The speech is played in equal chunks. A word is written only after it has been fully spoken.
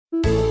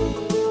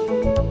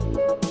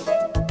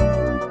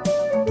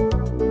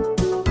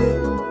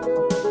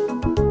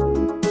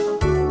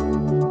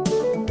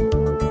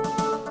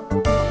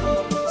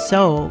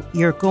So,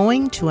 you're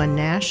going to a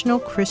national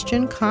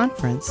Christian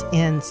conference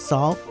in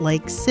Salt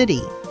Lake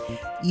City.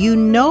 You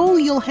know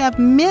you'll have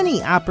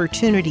many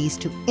opportunities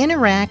to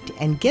interact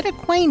and get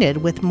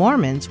acquainted with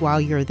Mormons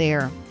while you're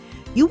there.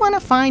 You want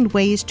to find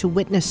ways to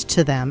witness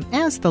to them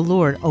as the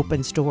Lord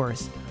opens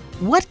doors.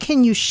 What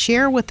can you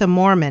share with a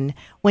Mormon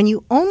when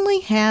you only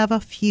have a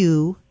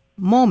few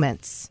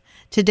moments?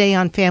 Today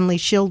on Family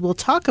Shield, we'll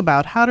talk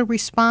about how to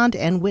respond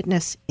and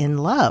witness in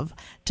love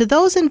to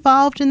those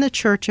involved in the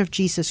Church of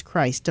Jesus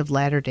Christ of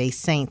Latter-day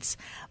Saints.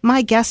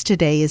 My guest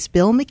today is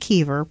Bill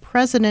McKeever,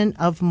 president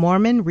of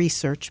Mormon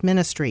Research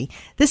Ministry.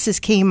 This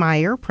is Kay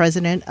Meyer,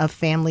 president of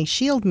Family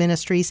Shield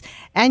Ministries,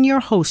 and your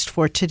host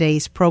for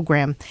today's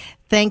program.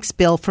 Thanks,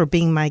 Bill, for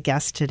being my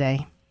guest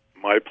today.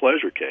 My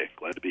pleasure, Kay.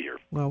 Glad to be here.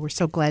 Well, we're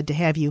so glad to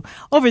have you.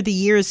 Over the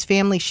years,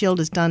 Family Shield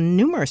has done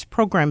numerous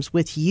programs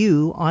with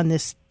you on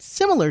this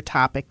similar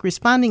topic,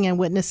 responding and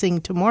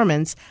witnessing to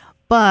Mormons,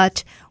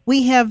 but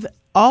we have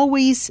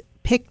always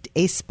picked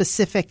a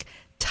specific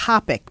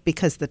topic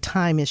because the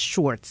time is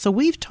short. So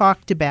we've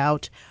talked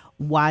about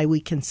why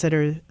we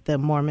consider the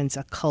Mormons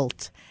a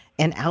cult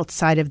and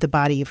outside of the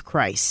body of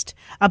Christ,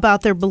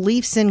 about their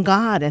beliefs in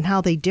God and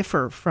how they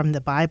differ from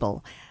the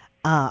Bible,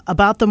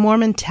 about the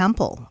Mormon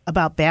temple,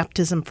 about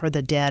baptism for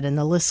the dead, and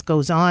the list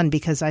goes on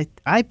because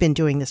I've been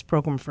doing this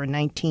program for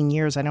 19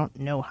 years. I don't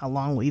know how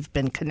long we've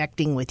been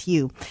connecting with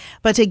you.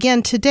 But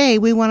again, today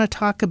we want to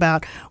talk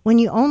about when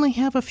you only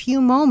have a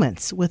few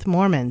moments with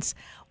Mormons,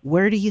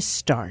 where do you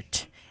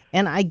start?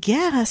 And I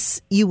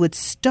guess you would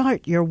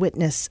start your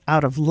witness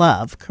out of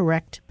love,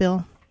 correct,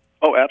 Bill?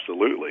 Oh,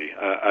 absolutely.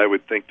 I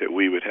would think that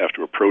we would have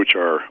to approach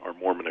our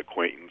Mormon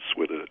acquaintance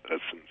with a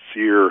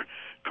sincere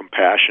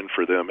compassion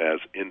for them as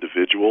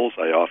individuals.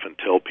 I often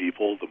tell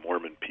people the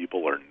Mormon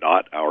people are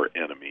not our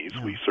enemies.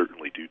 No. We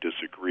certainly do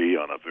disagree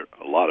on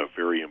a lot of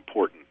very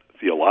important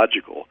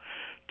theological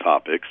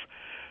topics,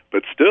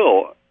 but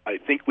still, I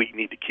think we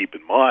need to keep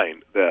in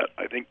mind that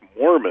I think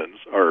Mormons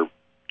are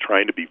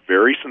trying to be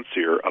very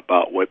sincere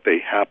about what they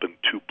happen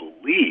to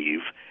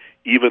believe,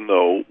 even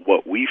though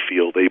what we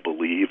feel they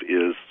believe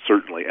is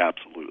certainly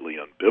absolutely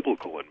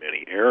unbiblical in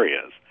many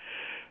areas.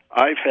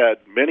 I've had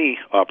many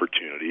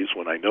opportunities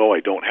when I know I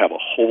don't have a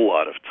whole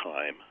lot of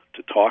time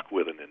to talk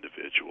with an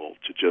individual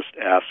to just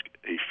ask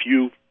a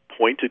few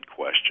pointed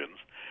questions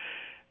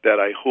that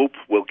I hope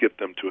will get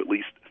them to at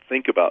least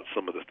think about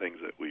some of the things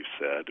that we've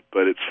said.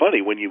 But it's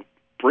funny, when you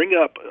bring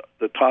up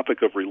the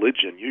topic of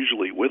religion,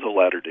 usually with a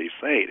Latter-day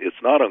Saint,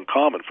 it's not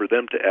uncommon for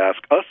them to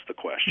ask us the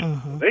question.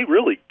 Mm-hmm. They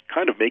really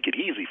kind of make it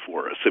easy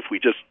for us. If we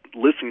just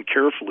listen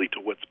carefully to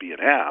what's being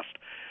asked,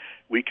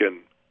 we can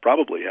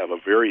probably have a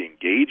very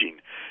engaging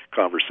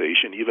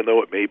conversation, even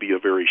though it may be a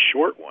very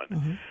short one.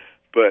 Mm-hmm.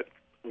 But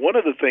one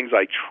of the things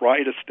I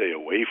try to stay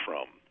away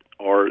from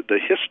are the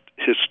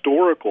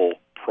historical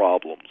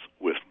problems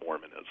with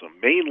Mormonism,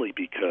 mainly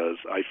because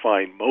I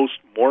find most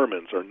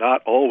Mormons are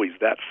not always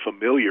that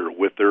familiar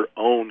with their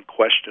own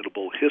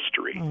questionable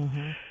history.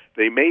 Mm-hmm.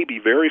 They may be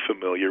very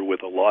familiar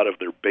with a lot of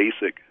their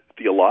basic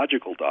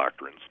theological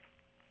doctrines,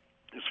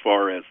 as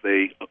far as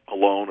they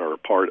alone are a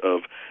part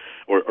of,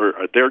 or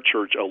their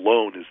church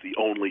alone is the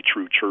only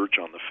true church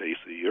on the face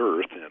of the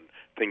earth, and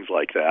things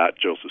like that,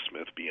 Joseph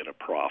Smith being a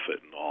prophet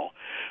and all.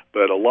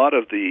 But a lot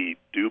of the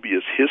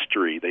dubious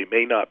history they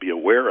may not be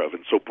aware of,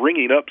 and so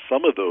bringing up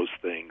some of those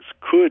things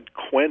could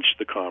quench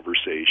the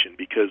conversation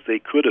because they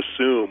could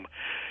assume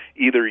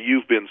either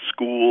you've been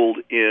schooled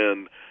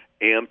in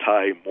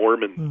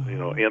anti-Mormon,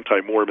 mm-hmm.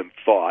 Anti-Mormon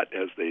thought,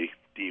 as they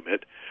deem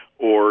it,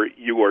 or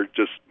you are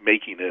just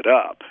making it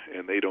up,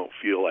 and they don't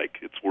feel like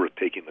it's worth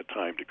taking the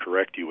time to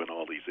correct you in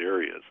all these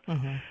areas.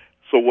 Mm-hmm.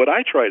 So what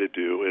I try to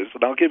do is,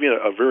 and I'll give you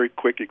a very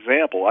quick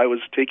example. I was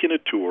taking a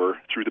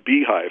tour through the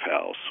Beehive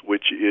House,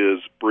 which is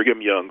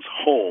Brigham Young's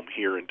home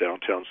here in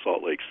downtown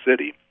Salt Lake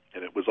City,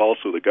 and it was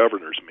also the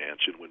governor's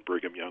mansion when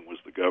Brigham Young was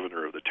the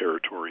governor of the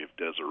territory of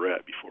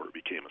Deseret before it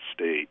became a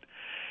state.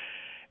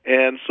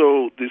 And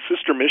so the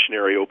sister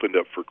missionary opened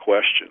up for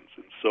questions.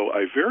 And so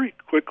I very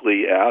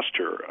quickly asked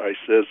her, I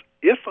says,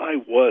 if I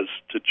was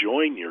to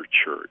join your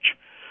church,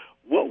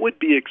 what would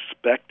be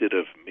expected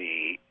of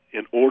me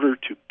in order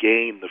to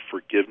gain the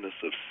forgiveness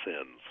of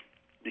sins?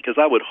 Because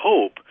I would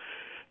hope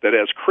that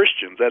as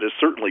Christians, that is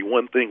certainly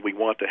one thing we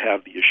want to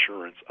have the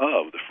assurance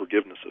of, the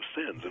forgiveness of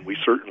sins. And we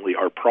certainly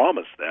are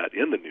promised that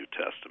in the New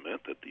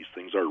Testament, that these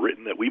things are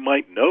written that we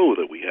might know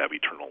that we have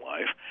eternal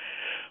life.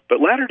 But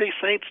Latter-day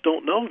Saints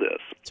don't know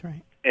this. That's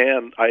right.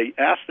 And I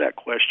asked that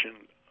question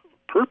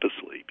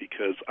purposely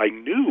because I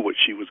knew what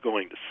she was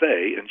going to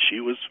say, and she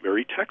was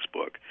very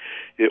textbook.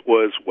 It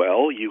was,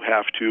 well, you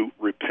have to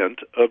repent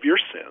of your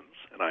sins.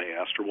 And I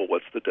asked her, well,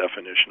 what's the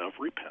definition of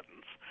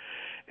repentance?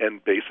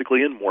 And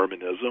basically in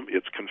Mormonism,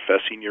 it's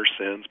confessing your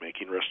sins,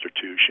 making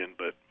restitution,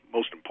 but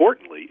most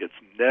importantly, it's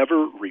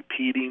never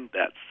repeating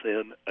that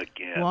sin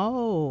again.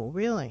 Whoa,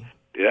 really?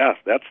 Yeah,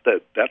 that's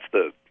the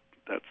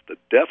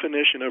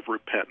definition of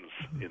repentance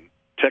in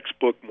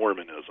textbook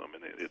Mormonism,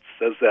 and It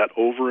says that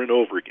over and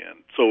over again.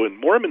 So in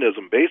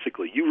Mormonism,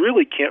 basically, you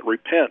really can't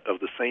repent of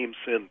the same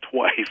sin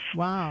twice.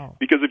 Wow.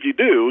 Because if you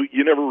do,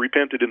 you never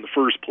repented in the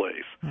first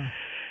place.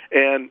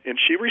 And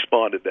she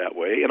responded that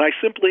way, and I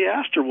simply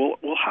asked her, well,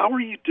 how are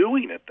you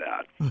doing at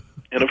that?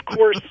 And of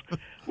course,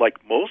 like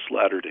most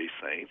Latter-day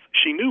Saints,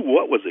 she knew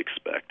what was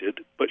expected,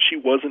 but she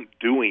wasn't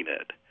doing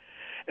it.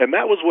 And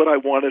that was what I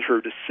wanted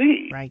her to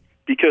see. Right.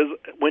 Because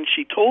when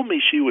she told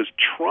me she was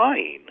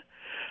trying,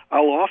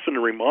 I'll often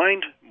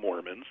remind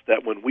Mormons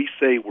that when we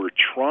say we're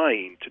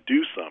trying to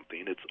do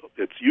something,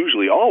 it's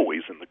usually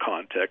always in the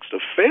context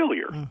of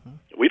failure.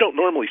 We don't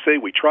normally say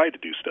we try to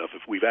do stuff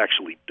if we've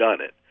actually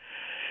done it.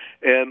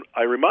 And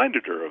I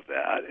reminded her of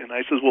that, and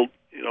I said, well,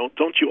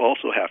 don't you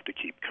also have to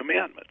keep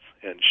commandments?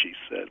 And she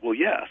said, well,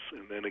 yes.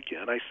 And then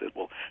again I said,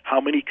 well,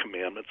 how many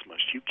commandments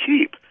must you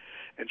keep?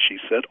 And she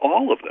said,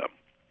 all of them.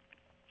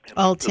 And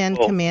all 10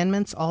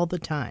 commandments all the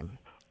time.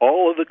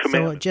 All of the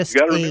commandments. So just you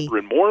got to remember,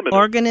 in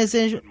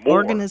Mormonism,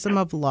 organism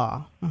of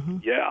law.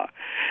 Yeah.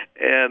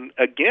 And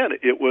again,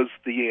 it was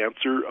the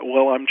answer,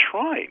 well, I'm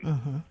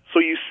trying. So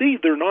you see,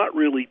 they're not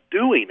really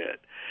doing it.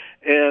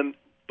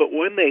 But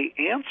when they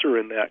answer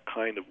in that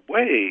kind of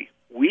way,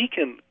 we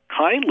can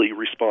kindly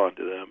respond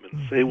to them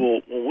and say,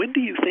 well, when do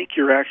you think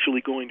you're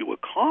actually going to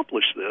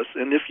accomplish this?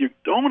 And if you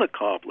don't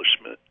accomplish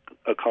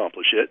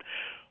it,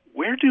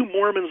 where do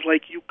Mormons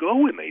like you go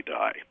when they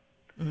die?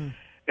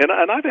 And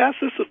I've asked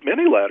this of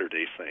many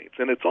Latter-day Saints,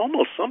 and it's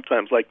almost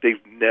sometimes like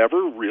they've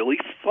never really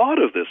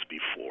thought of this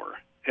before.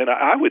 And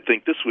I would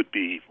think this would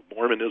be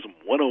Mormonism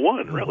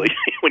 101, really,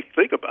 when you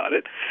think about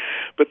it.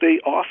 But they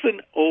often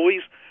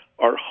always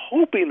are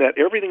hoping that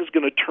everything's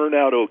going to turn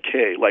out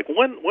okay. Like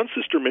one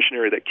sister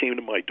missionary that came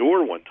to my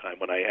door one time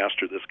when I asked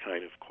her this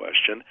kind of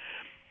question,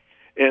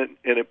 and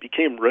it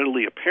became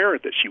readily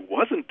apparent that she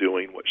wasn't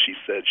doing what she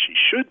said she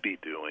should be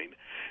doing.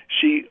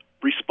 She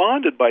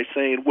responded by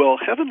saying, well,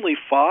 Heavenly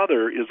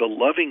Father is a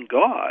loving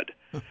God,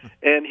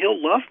 and He'll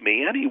love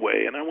me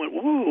anyway. And I went,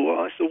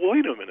 whoa. I said,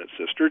 wait a minute,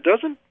 sister.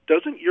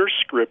 Doesn't your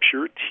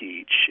Scripture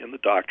teach in the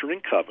Doctrine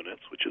and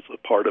Covenants, which is a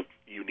part of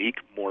unique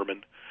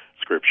Mormon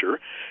Scripture,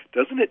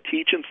 doesn't it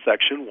teach in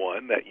Section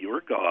 1 that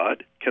your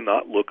God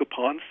cannot look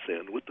upon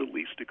sin with the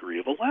least degree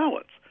of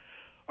allowance?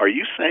 Are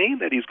you saying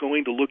that He's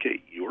going to look at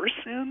your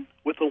sin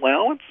with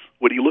allowance?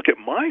 Would He look at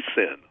my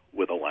sin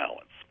with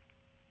allowance?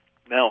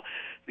 Now,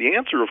 the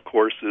answer, of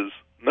course, is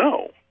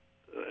no.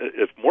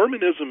 If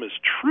Mormonism is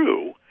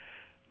true,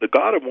 the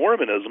God of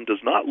Mormonism does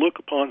not look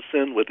upon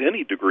sin with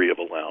any degree of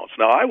allowance.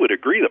 Now, I would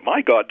agree that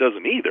my God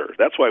doesn't either.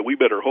 That's why we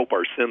better hope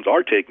our sins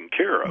are taken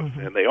care of,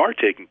 and they are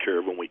taken care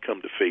of when we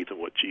come to faith in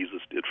what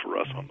Jesus did for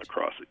us on the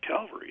cross at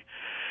Calvary.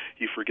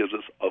 He forgives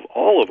us of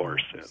all of our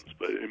sins.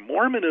 But in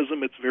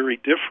Mormonism, it's very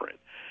different.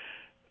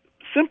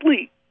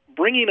 Simply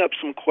bringing up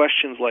some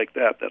questions like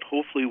that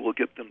hopefully will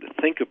get them to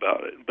think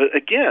about it. But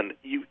again,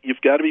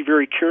 you've got to be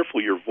very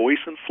careful. Your voice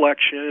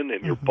inflection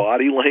and your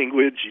body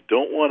language, you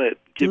don't want to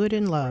give the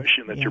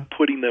impression that you're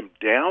putting them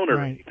down or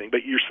anything,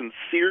 but you're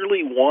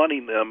sincerely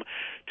wanting them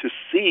to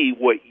see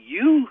what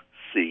you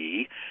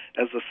see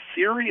as a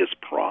serious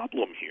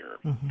problem here.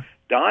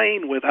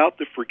 Dying without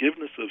the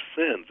forgiveness of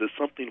sins is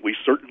something we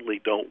certainly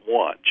don't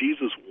want.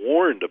 Jesus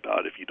warned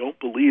about if you don't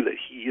believe that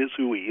He is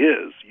who He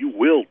is, you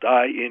will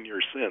die in your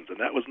sins. And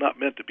that was not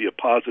meant to be a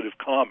positive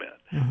comment.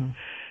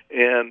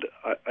 And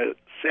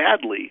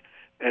sadly,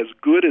 as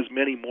good as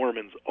many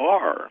Mormons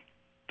are,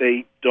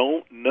 they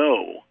don't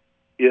know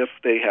if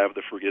they have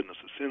the forgiveness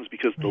of sins,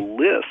 because the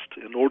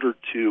list in order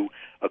to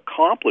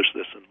accomplish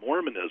this in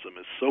Mormonism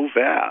is so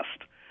vast.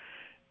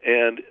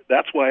 And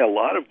that's why a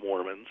lot of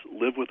Mormons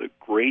live with a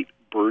great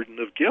burden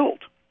of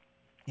guilt.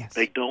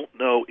 They don't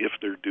know if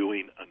they're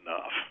doing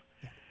enough.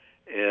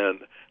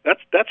 And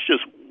that's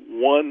just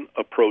one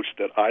approach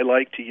that I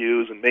like to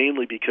use, and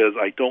mainly because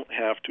I don't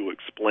have to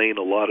explain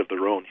a lot of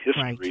their own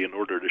history in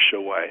order to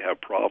show why I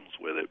have problems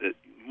with it.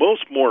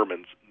 Most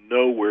Mormons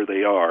know where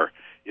they are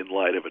in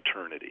light of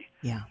eternity.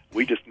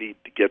 We just need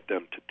to get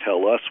them to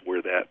tell us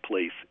where that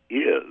place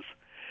is.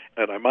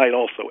 And I might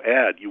also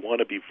add, you want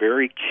to be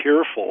very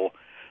careful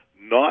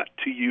not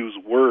to use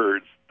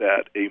words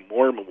that a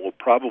Mormon will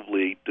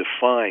probably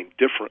define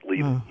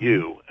differently than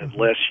you,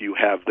 unless you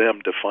have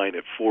them define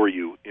it for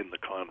you in the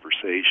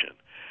conversation.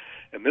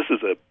 And this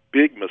is a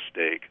big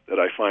mistake that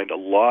I find a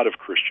lot of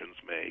Christians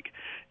make,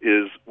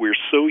 is we're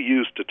so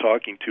used to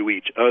talking to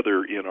each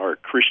other in our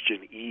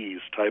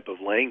Christianese type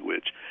of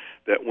language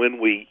that when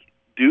we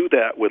do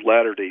that with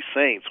Latter-day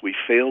Saints, we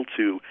fail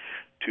to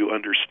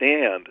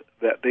understand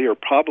that they are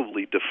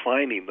probably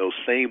defining those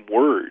same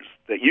words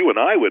that you and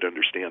I would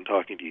understand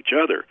talking to each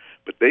other,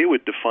 but they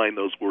would define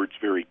those words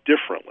very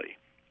differently.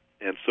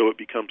 And so it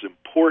becomes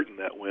important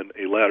that when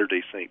a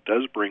Latter-day Saint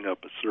does bring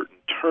up a certain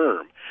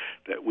term,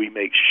 that we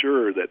make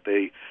sure that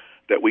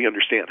we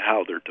understand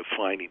how they're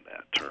defining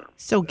that term.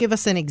 So give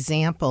us an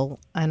example,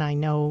 and I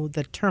know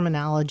the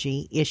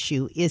terminology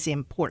issue is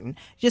important.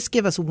 Just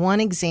give us one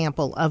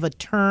example of a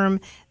term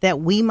that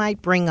we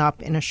might bring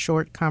up in a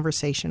short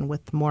conversation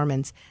with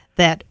Mormons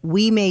that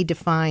we may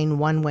define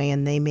one way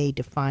and they may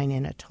define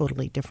in a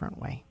totally different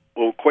way?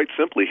 Well, quite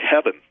simply,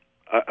 heaven.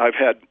 I've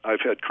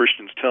had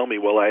Christians tell me,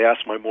 well, I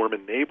asked my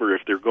Mormon neighbor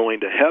if they're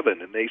going to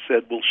heaven, and they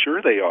said, well,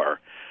 sure they are.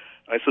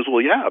 I says,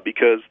 well, yeah,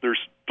 because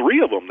there's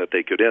 3 of them that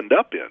they could end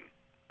up in.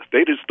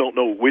 They just don't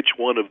know which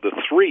one of the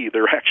 3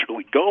 they're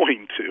actually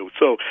going to.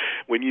 So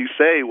when you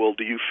say, well,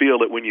 do you feel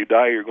that when you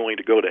die you're going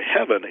to go to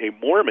heaven, a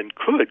Mormon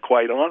could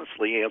quite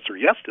honestly answer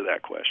yes to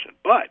that question.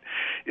 But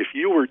if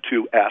you were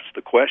to ask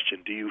the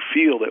question, do you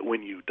feel that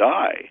when you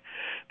die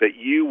that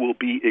you will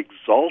be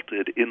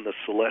exalted in the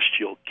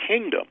celestial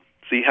kingdom?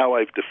 See how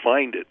I've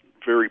defined it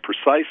very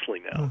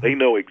precisely now. They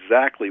know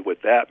exactly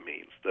what that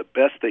means. The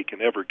best they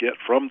can ever get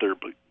from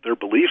their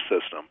belief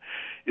system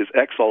is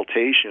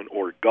exaltation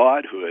or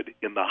godhood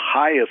in the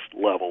highest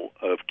level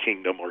of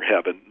kingdom or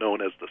heaven,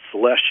 known as the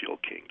celestial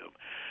kingdom.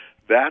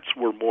 That's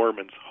where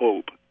Mormons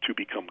hope to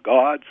become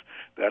gods.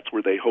 That's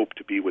where they hope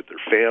to be with their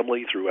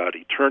family throughout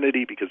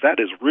eternity, because that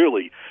is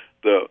really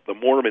the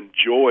Mormon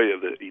joy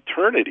of the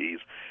eternities,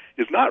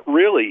 is not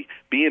really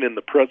being in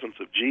the presence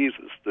of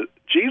Jesus.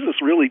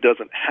 Jesus really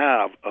doesn't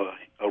have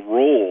a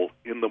role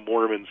in the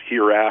Mormons'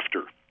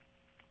 hereafter.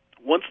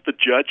 Once the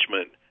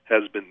judgment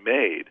has been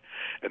made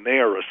and they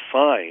are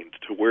assigned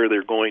to where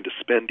they're going to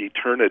spend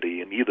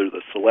eternity in either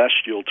the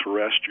celestial,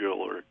 terrestrial,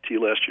 or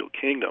telestial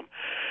kingdom,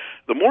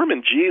 the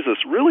Mormon Jesus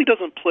really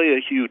doesn't play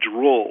a huge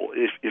role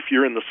if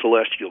you're in the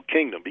celestial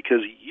kingdom,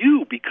 because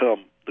you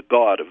become the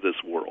God of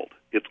this world.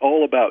 It's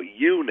all about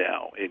you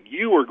now, and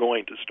you are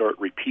going to start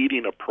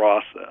repeating a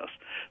process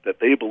that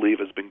they believe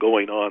has been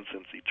going on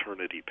since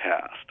eternity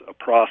past, a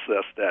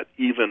process that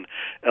even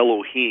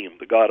Elohim,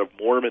 the God of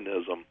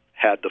Mormonism,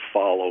 had to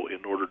follow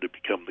in order to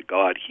become the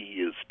God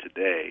he is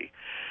today.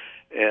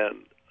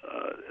 And,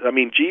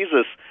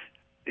 Jesus,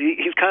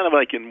 he's kind of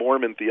like in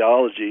Mormon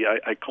theology,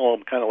 I call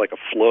him kind of like a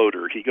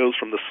floater. He goes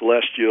from the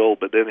celestial,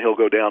 but then he'll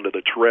go down to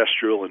the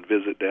terrestrial and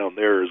visit down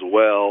there as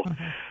well.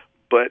 Mm-hmm.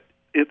 But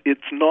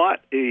it's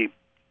not a,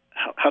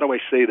 how do I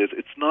say this?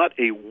 It's not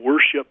a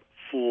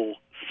worshipful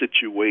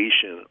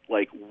situation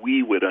like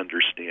we would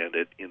understand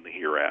it in the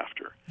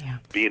hereafter,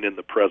 being in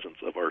the presence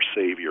of our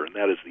Savior. And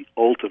that is the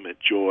ultimate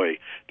joy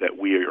that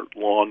we are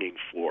longing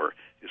for,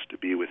 is to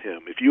be with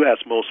him. If you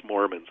ask most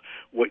Mormons,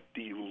 what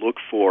do you look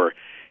for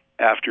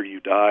after you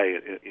die,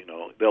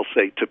 they'll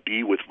say, to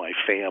be with my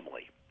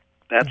family.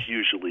 That's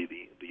usually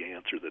the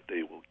answer that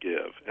they will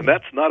give. And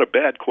that's not a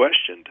bad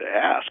question to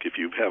ask if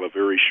you have a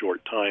very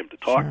short time to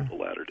talk to the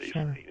Latter-day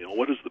Saints.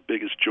 What is the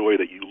biggest joy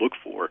that you look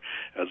for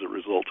as a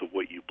result of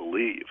what you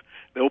believe?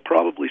 They'll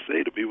probably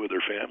say to be with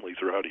their family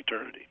throughout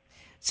eternity.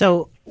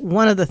 So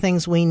one of the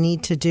things we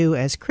need to do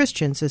as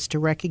Christians is to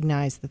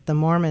recognize that the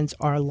Mormons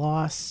are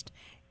lost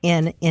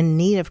and in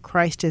need of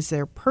Christ as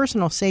their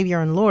personal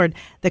Savior and Lord.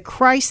 The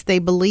Christ they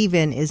believe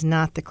in is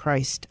not the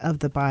Christ of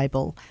the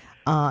Bible.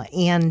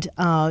 And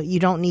you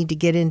don't need to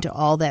get into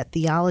all that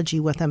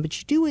theology with them, but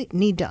you do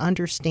need to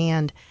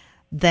understand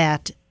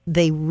that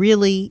they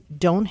really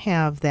don't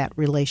have that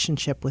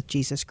relationship with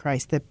Jesus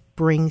Christ that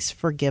brings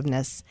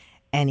forgiveness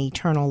and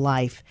eternal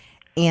life.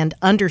 And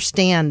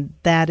understand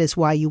that is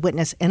why you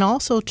witness, and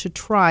also to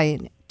try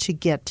to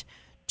get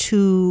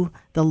to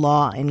the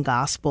law and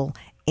gospel,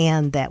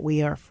 and that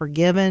we are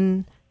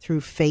forgiven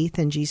through faith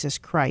in Jesus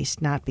Christ,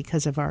 not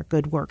because of our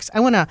good works. I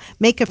want to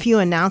make a few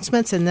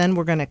announcements, and then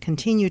we're going to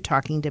continue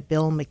talking to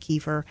Bill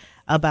McKeever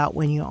about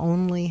When You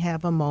Only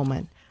Have a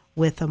Moment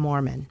with a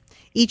Mormon.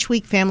 Each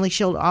week, Family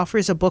Shield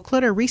offers a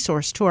booklet or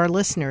resource to our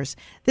listeners.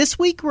 This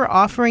week, we're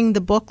offering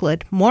the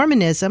booklet,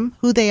 Mormonism,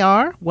 Who They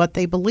Are, What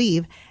They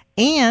Believe,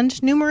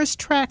 and numerous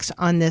tracts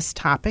on this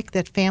topic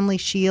that Family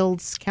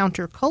Shield's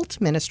Counter Cult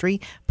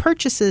Ministry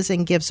purchases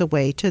and gives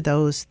away to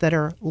those that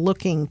are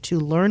looking to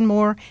learn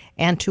more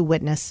and to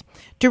witness.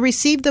 To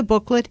receive the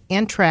booklet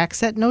and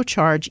tracts at no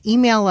charge,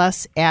 email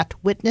us at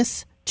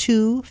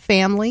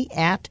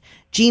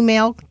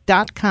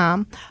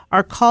witness2family@gmail.com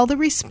or call the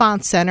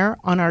Response Center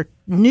on our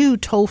new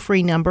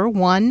toll-free number,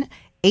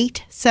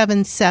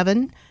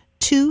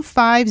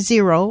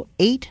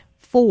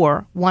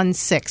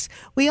 1-877-250-8416.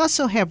 We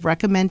also have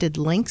recommended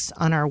links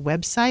on our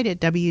website at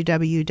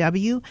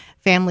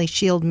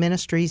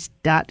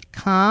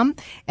www.familyshieldministries.com.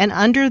 And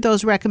under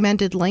those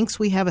recommended links,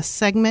 we have a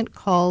segment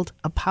called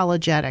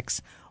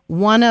Apologetics.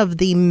 One of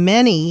the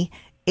many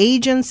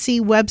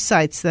agency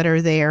websites that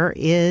are there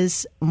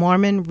is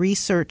Mormon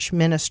Research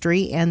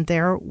Ministry and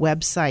their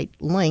website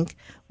link,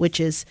 which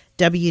is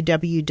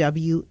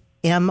www.mrm.org.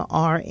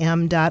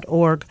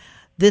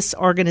 This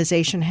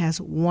organization has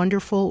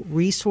wonderful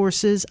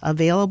resources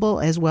available,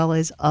 as well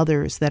as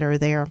others that are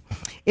there.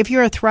 If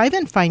you're a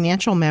Thrivent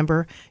financial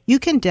member, you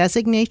can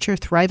designate your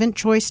Thrivent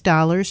Choice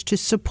dollars to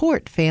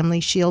support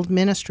Family Shield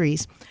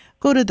Ministries.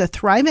 Go to the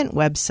Thrivent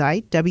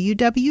website,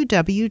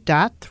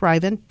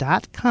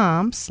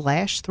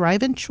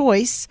 www.thrivent.com/Thrivent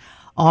Choice,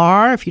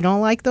 or if you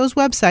don't like those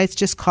websites,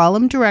 just call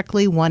them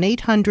directly,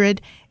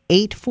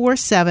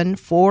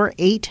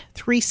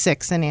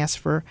 1-800-847-4836, and ask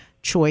for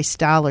Choice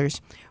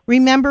dollars.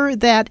 Remember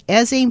that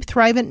as a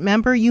Thrivent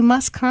member, you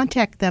must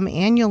contact them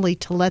annually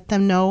to let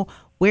them know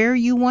where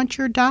you want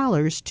your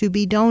dollars to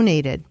be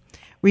donated.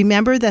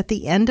 Remember that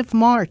the end of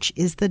March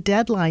is the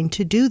deadline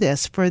to do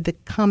this for the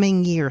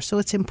coming year, so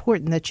it's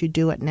important that you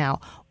do it now.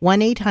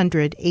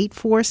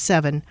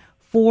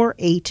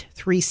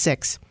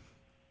 1-800-847-4836.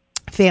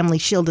 Family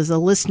Shield is a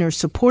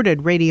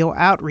listener-supported radio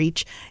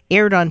outreach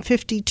aired on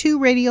 52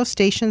 radio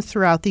stations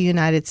throughout the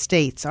United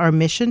States. Our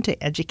mission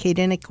to educate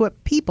and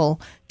equip people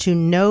to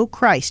know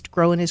Christ,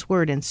 grow in His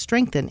Word, and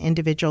strengthen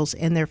individuals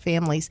and their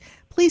families.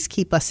 Please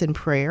keep us in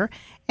prayer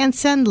and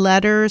send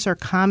letters or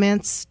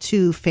comments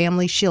to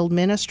Family Shield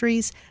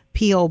Ministries,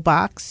 P.O.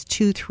 Box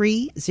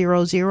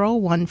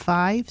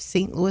 230015,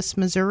 St. Louis,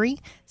 Missouri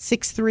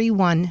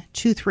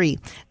 63123.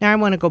 Now I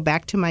want to go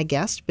back to my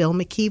guest, Bill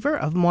McKeever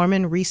of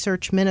Mormon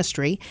Research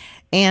Ministry,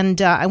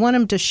 and I want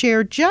him to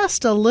share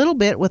just a little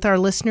bit with our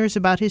listeners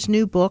about his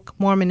new book,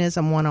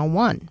 Mormonism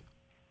 101.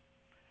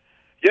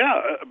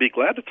 Yeah, I'd be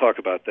glad to talk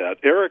about that.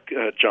 Eric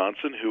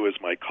Johnson, who is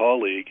my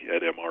colleague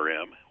at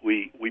MRM,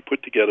 we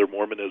put together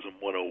Mormonism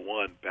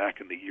 101 back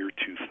in the year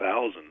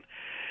 2000,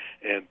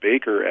 and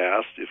Baker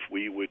asked if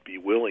we would be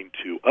willing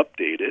to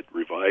update it,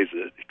 revise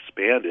it,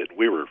 expand it.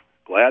 We were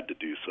glad to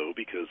do so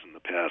because in the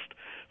past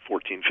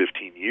 14,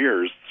 15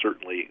 years,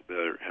 certainly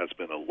there has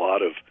been a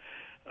lot of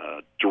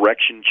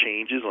direction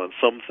changes on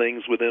some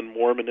things within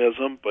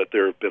Mormonism, but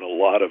there have been a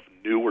lot of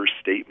newer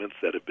statements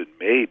that have been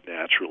made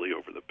naturally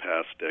over the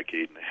past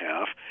decade and a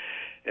half.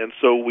 And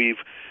so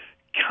we've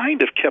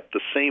kind of kept the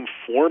same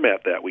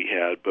format that we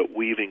had, but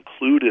we've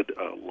included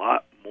a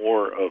lot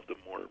more of the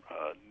more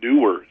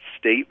newer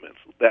statements.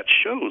 That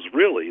shows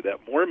really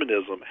that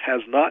Mormonism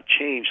has not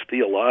changed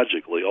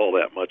theologically all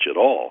that much at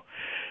all.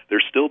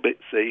 They're still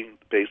saying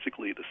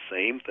basically the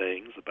same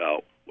things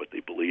about what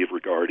they believe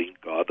regarding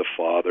God the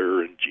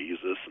Father and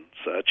Jesus and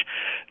such.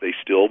 They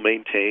still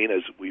maintain,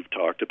 as we've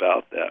talked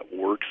about, that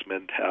works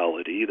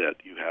mentality,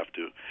 that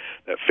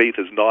that faith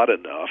is not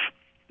enough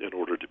in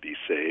order to be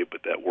saved,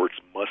 but that works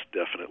must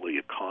definitely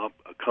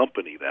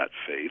accompany that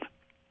faith.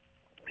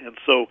 And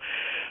so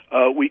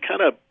we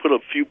kind of put a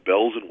few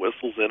bells and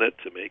whistles in it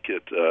to make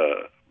it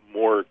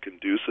more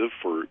conducive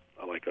for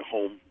like a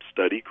home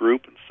study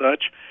group and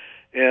such.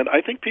 And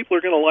I think people are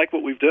going to like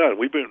what we've done.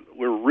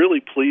 We're really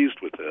pleased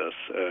with this,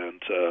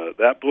 and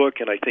that book,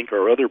 and I think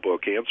our other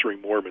book, Answering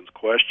Mormons'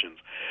 Questions,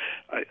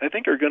 I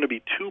think are going to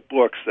be two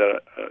books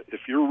that,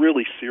 if you're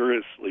really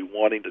seriously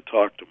wanting to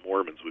talk to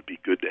Mormons, would be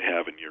good to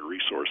have in your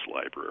resource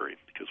library,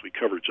 because we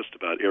cover just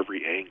about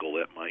every angle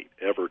that might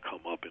ever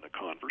come up in a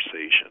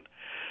conversation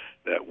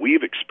that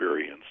we've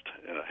experienced,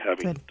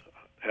 having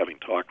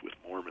talked with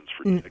Mormons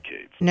for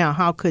decades. Now,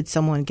 how could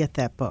someone get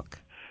that book?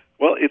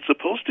 Well, it's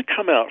supposed to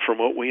come out, from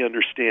what we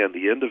understand,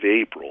 the end of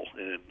April,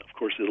 and of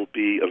course it'll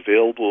be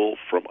available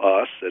from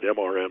us at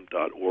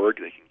mrm.org.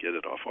 They can get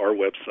it off our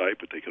website,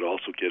 but they could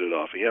also get it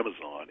off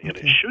Amazon, and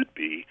it should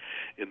be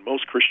in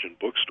most Christian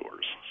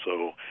bookstores.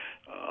 So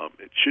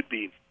it should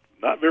be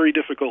not very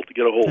difficult to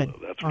get a hold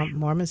of, that's for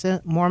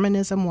sure.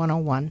 Mormonism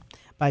 101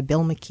 by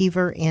Bill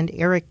McKeever and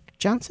Eric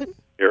Johnson?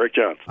 Eric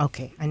Johnson.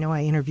 Okay, I know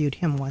I interviewed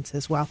him once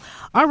as well.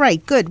 All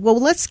right, good. Well,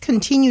 let's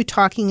continue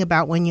talking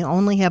about When You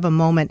Only Have a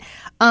Moment.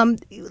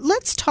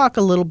 Let's talk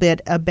a little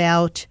bit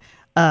about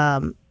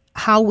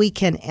how we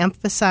can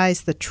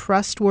emphasize the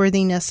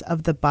trustworthiness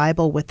of the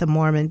Bible with the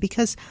Mormon,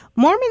 because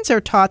Mormons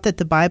are taught that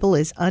the Bible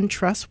is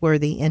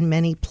untrustworthy in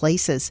many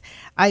places.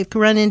 I've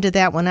run into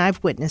that when I've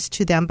witnessed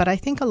to them, but I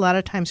think a lot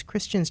of times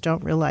Christians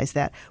don't realize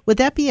that. Would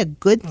that be a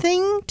good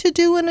thing to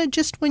do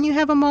just when you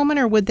have a moment,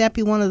 or would that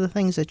be one of the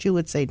things that you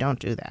would say don't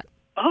do that?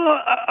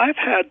 I've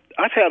had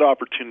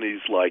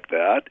opportunities like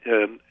that,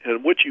 and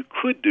what you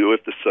could do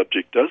if the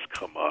subject does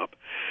come up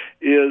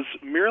is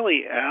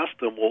merely ask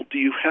them, well, do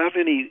you have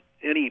any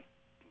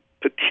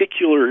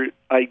particular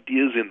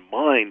ideas in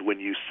mind when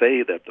you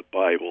say that the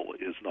Bible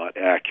is not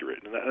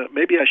accurate? And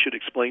maybe I should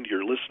explain to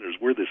your listeners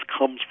where this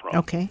comes from.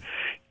 Okay.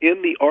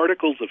 In the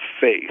Articles of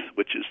Faith,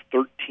 which is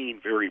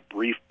 13 very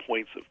brief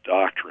points of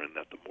doctrine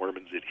that the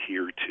Mormons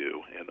adhere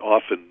to, and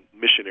often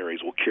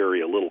missionaries will carry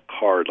a little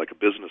card, like a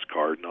business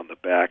card, and on the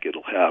back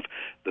it'll have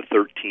the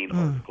 13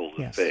 Articles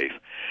of Faith.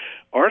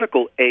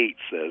 Article 8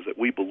 says that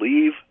we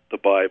believe the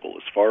Bible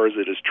as far as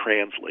it is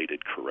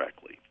translated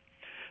correctly.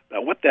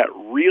 Now, what that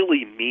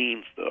really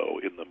means, though,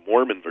 in the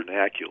Mormon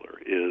vernacular,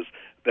 is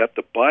that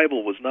the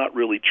Bible was not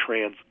really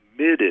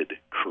transmitted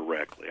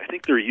correctly. I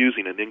think they're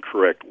using an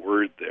incorrect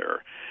word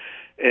there.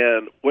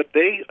 And what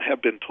they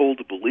have been told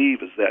to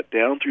believe is that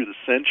down through the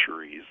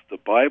centuries, the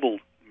Bible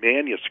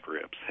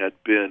manuscripts had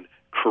been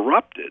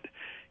corrupted,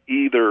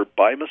 either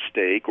by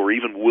mistake or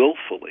even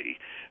willfully,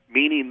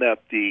 meaning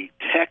that the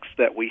texts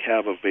that we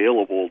have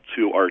available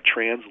to our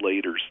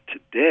translators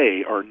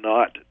today are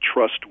not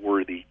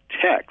trustworthy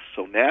texts.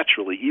 So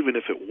naturally, even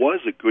if it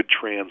was a good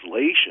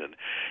translation,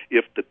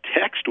 if the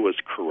text was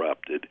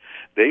corrupted,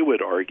 they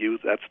would argue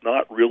that's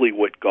not really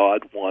what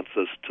God wants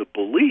us to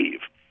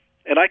believe.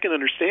 And I can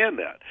understand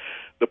that.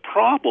 The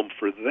problem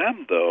for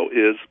them, though,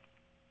 is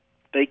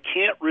they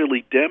can't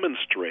really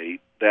demonstrate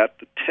that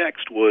the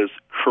text was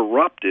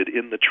corrupted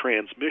in the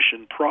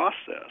transmission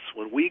process.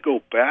 When we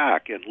go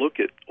back and look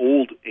at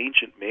old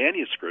ancient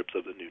manuscripts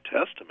of the New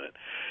Testament,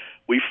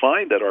 we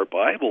find that our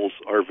Bibles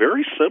are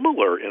very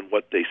similar in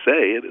what they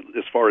say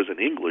as far as an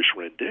English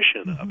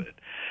rendition of it.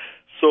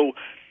 So,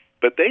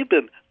 but they've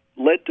been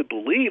led to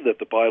believe that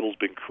the Bible's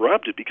been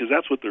corrupted because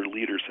that's what their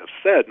leaders have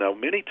said. Now,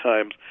 many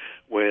times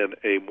when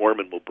a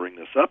Mormon will bring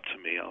this up to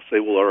me, I'll say,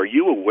 well, are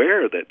you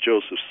aware that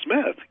Joseph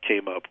Smith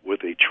came up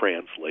with a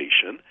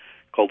translation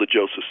called the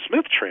Joseph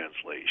Smith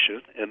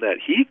translation, and that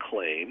he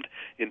claimed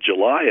in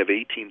July of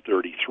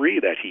 1833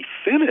 that he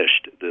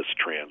finished this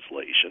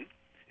translation?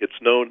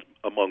 It's known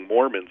among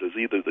Mormons as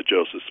either the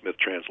Joseph Smith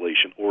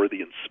translation or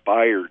the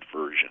inspired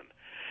version.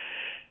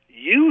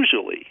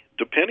 Usually,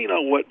 depending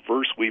on what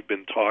verse we've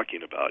been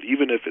talking about,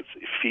 even if it's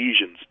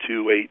Ephesians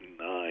 2:8 and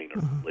 9,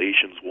 or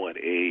Galatians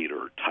 1:8,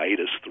 or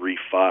Titus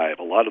 3:5,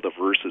 a lot of the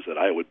verses that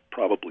I would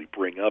probably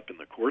bring up in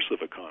the course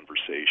of a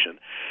conversation,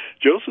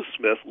 Joseph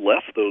Smith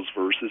left those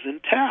verses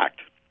intact.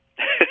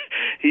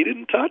 He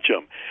didn't touch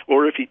them.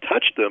 Or if he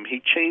touched them,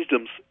 he changed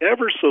them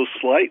ever so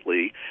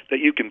slightly that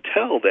you can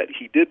tell that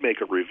he did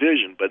make a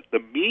revision, but the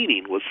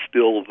meaning was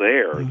still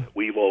there that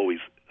we've always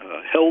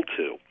held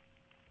to.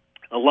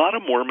 A lot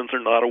of Mormons are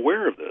not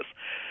aware of this.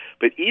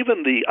 But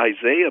even the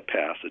Isaiah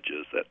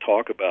passages that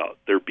talk about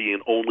there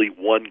being only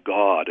one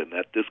God and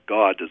that this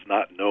God does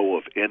not know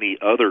of any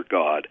other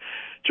God,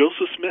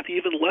 Joseph Smith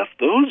even left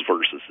those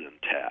verses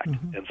intact.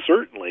 And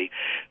certainly,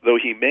 though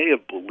he may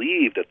have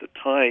believed at the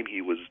time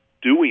he was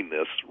doing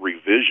this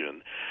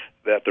revision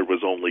that there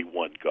was only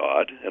one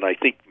God, and I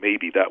think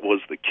maybe that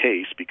was the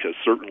case because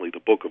certainly the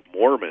Book of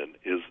Mormon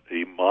is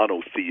a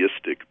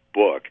monotheistic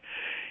book,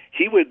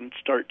 he wouldn't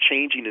start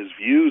changing his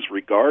views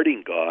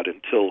regarding God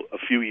until a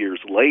few years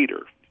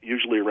later.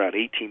 Usually around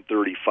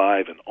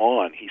 1835 and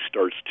on, he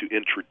starts to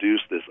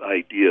introduce this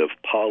idea of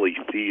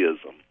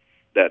polytheism,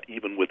 that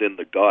even within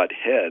the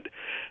Godhead,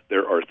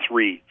 there are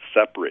three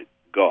separate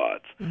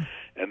gods,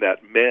 and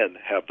that men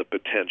have the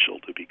potential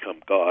to become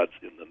gods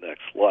in the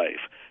next life.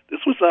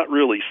 This was not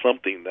really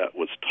something that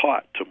was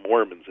taught to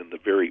Mormons in the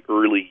very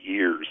early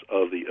years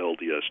of the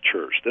LDS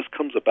Church. This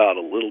comes about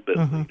a little bit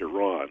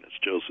later on as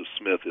Joseph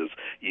Smith is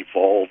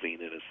evolving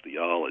in his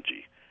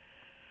theology.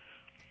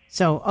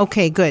 So,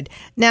 okay, good.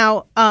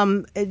 Now,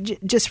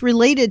 just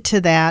related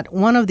to that,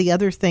 one of the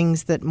other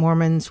things that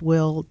Mormons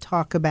will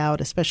talk about,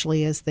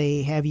 especially as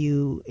they have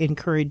you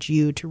encourage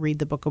you to read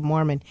the Book of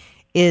Mormon,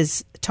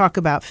 is talk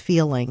about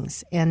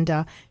feelings.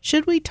 And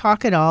should we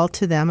talk at all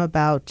to them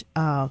about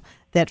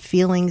that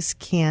feelings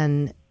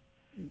can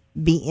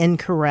be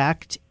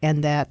incorrect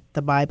and that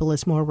the Bible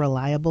is more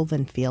reliable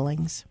than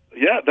feelings?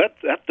 Yeah,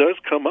 that does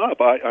come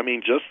up. I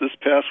mean, just this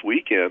past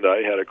weekend,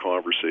 I had a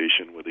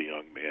conversation with a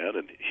young man,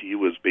 and he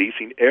was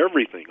basing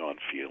everything on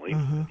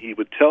feelings. He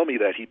would tell me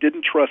that he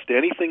didn't trust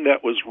anything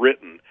that was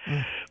written,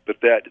 but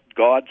that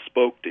God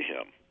spoke to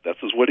him. That's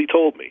what he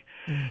told me.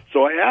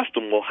 So I asked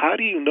him, well, how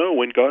do you know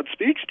when God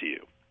speaks to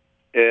you?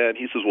 And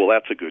he says, well,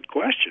 that's a good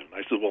question.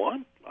 I said, well,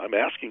 I'm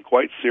asking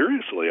quite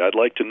seriously. I'd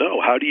like to know,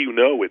 how do you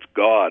know it's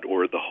God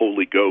or the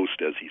Holy Ghost,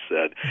 as he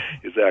said,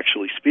 is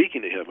actually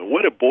speaking to him? And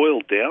what it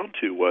boiled down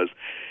to was,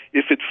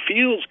 if it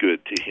feels good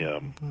to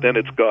him, then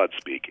it's God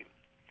speaking.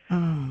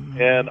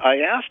 And I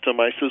asked him,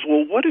 I says,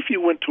 well, what if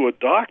you went to a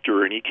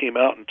doctor and he came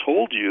out and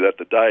told you that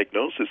the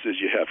diagnosis is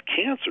you have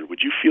cancer?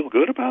 Would you feel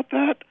good about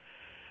that?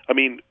 I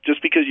mean,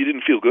 just because you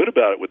didn't feel good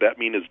about it, would that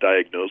mean his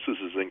diagnosis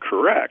is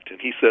incorrect? And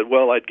he said,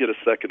 well, I'd get a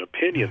second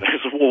opinion. I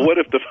said, well, what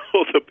if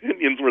both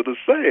opinions were the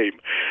same?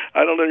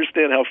 I don't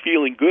understand how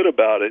feeling good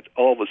about it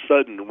all of a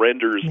sudden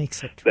renders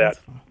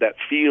that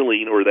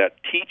feeling or that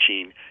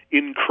teaching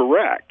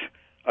incorrect.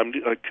 I'm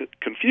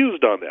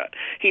confused on that.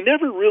 He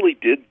never really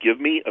did give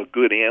me a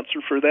good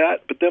answer for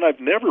that, but then I've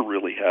never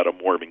really had a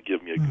Mormon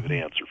give me a good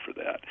answer for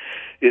that.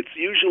 It's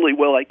usually,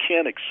 well, I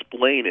can't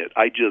explain it,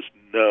 I just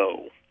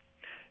know.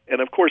 And,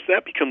 of course,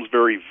 that becomes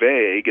very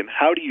vague, and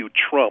how do you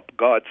trump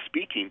God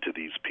speaking to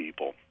these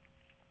people?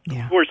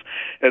 Yeah. Of course,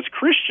 as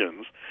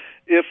Christians,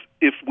 if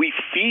we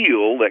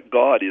feel that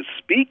God is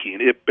speaking,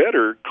 it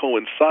better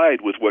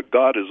coincide with what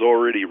God has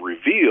already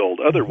revealed.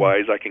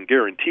 Otherwise, I can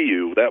guarantee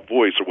you that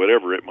voice or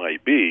whatever it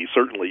might be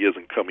certainly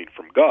isn't coming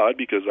from God,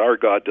 because our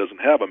God doesn't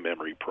have a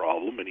memory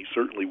problem, and he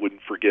certainly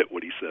wouldn't forget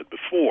what he said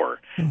before.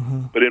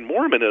 But in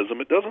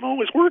Mormonism, it doesn't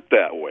always work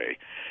that way.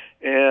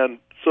 And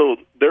so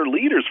their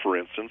leaders, for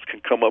instance, can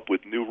come up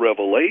with new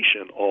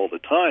revelation all the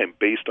time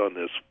based on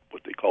this,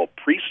 what they call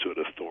priesthood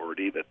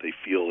authority that they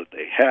feel that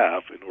they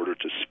have in order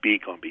to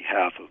speak on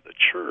behalf of the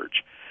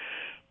church.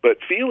 But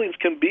feelings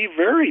can be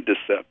very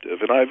deceptive.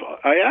 And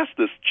I asked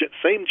this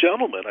same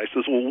gentleman, I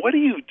says, well, what do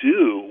you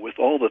do with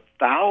all the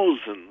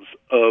thousands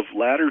of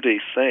Latter-day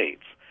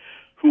Saints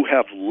who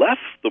have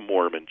left the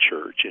Mormon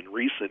church in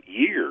recent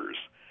years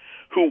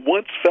who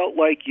once felt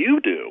like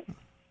you do?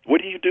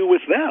 What do you do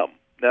with them?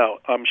 Now,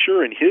 I'm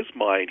sure in his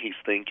mind he's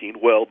thinking,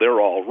 well,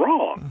 they're all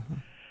wrong.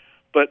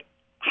 But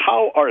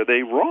how are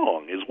they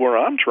wrong is where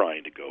I'm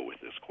trying to go with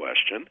this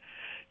question.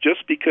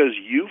 just because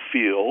you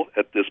feel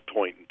at this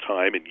point in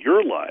time in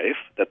your life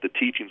that the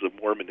teachings of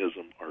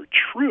Mormonism are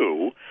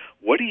true,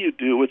 what do you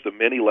do with the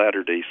many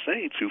Latter-day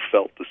Saints who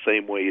felt the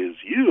same way as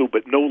you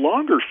but no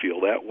longer feel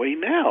that way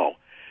now?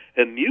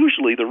 And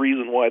usually the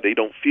reason why they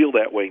don't feel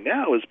that way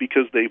now is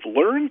because they've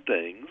learned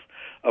things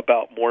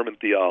about Mormon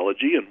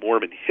theology and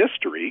Mormon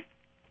history,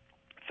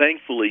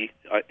 thankfully,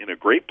 in a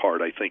great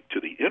part, I think, to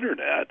the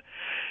Internet,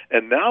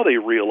 and now they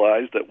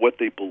realize that what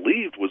they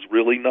believed was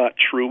really not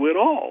true at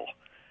all.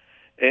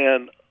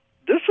 And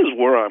this is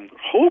where I'm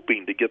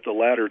hoping to get the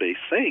Latter-day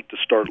Saint to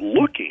start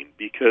looking,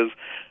 because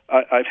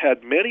I've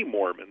had many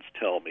Mormons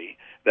tell me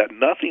that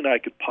nothing I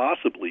could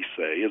possibly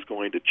say is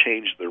going to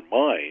change their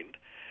mind.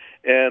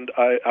 And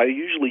I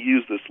usually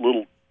use this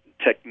little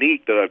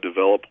technique that I've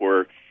developed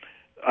where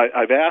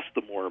I've asked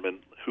the Mormon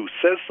who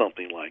says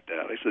something like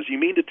that. I says, you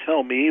mean to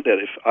tell me that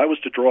if I was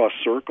to draw a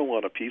circle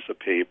on a piece of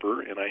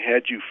paper and I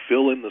had you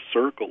fill in the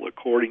circle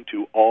according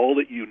to all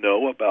that you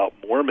know about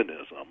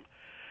Mormonism,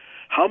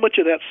 how much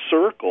of that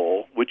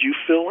circle would you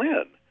fill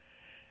in?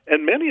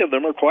 And many of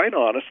them are quite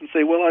honest and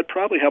say, well, I'd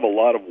probably have a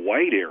lot of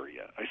white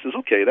area. I says,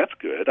 okay, that's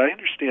good. I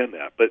understand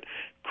that. But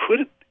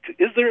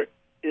is there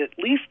at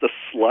least the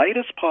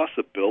slightest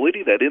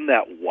possibility that in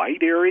that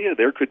white area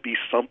there could be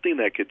something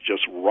that could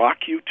just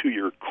rock you to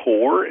your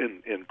core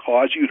and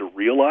cause you to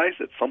realize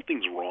that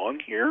something's wrong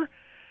here?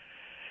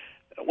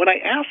 When I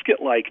ask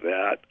it like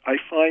that, I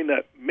find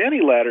that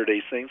many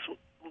Latter-day Saints,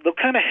 they'll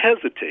kind of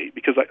hesitate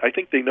because I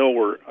think they know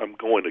where I'm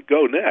going to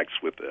go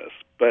next with this.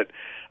 But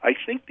I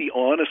think the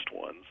honest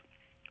ones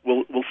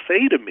will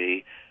say to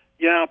me,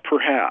 yeah,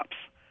 perhaps.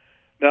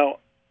 Now,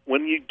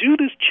 when you do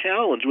this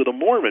challenge with a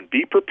Mormon,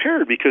 be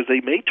prepared because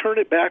they may turn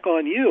it back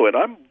on you. And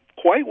I'm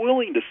quite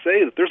willing to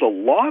say that there's a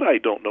lot I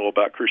don't know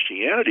about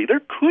Christianity.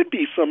 There could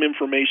be some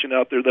information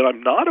out there that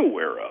I'm not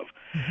aware of.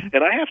 Mm-hmm.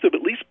 And I have to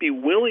at least be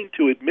willing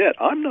to admit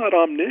I'm not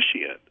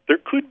omniscient. There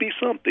could be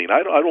something.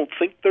 I don't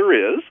think there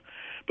is,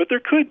 but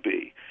there could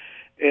be.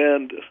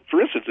 And,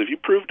 for instance, if you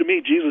prove to me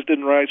Jesus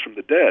didn't rise from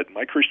the dead,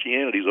 my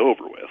Christianity's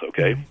over with,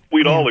 okay? Mm-hmm.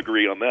 We'd all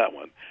agree on that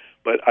one.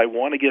 But I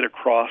want to get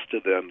across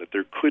to them that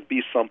there could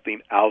be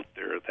something out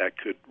there that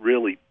could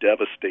really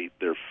devastate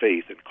their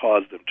faith and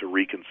cause them to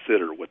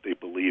reconsider what they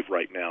believe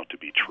right now to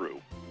be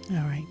true. All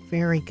right,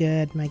 very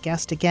good. My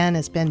guest again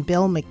has been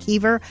Bill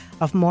McKeever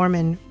of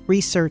Mormon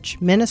Research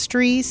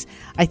Ministries.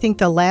 I think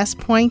the last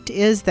point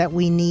is that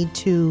we need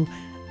to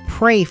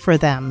pray for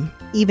them,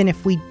 even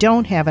if we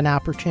don't have an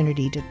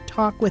opportunity to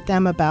talk with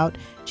them about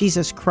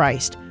Jesus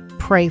Christ.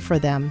 Pray for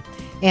them.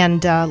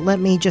 And let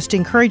me just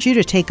encourage you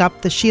to take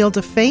up the shield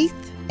of faith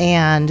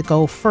and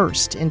go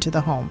first into the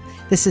home.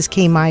 This is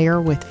Kay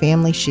Meyer with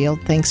Family Shield.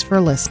 Thanks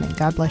for listening.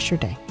 God bless your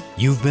day.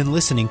 You've been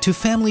listening to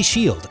Family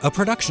Shield, a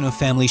production of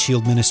Family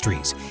Shield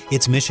Ministries.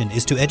 Its mission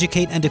is to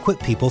educate and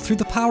equip people through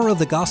the power of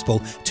the gospel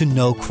to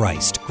know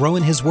Christ, grow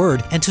in His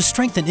Word, and to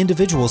strengthen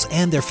individuals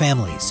and their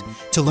families.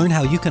 To learn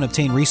how you can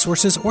obtain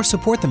resources or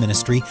support the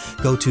ministry,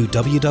 go to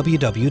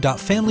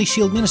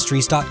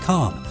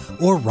www.familyshieldministries.com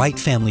or write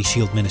Family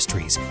Shield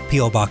Ministries,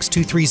 P.O. Box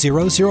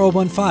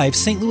 230015,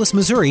 St. Louis,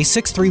 Missouri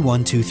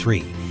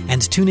 63123.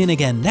 And tune in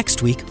again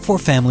next week for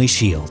Family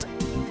Shield.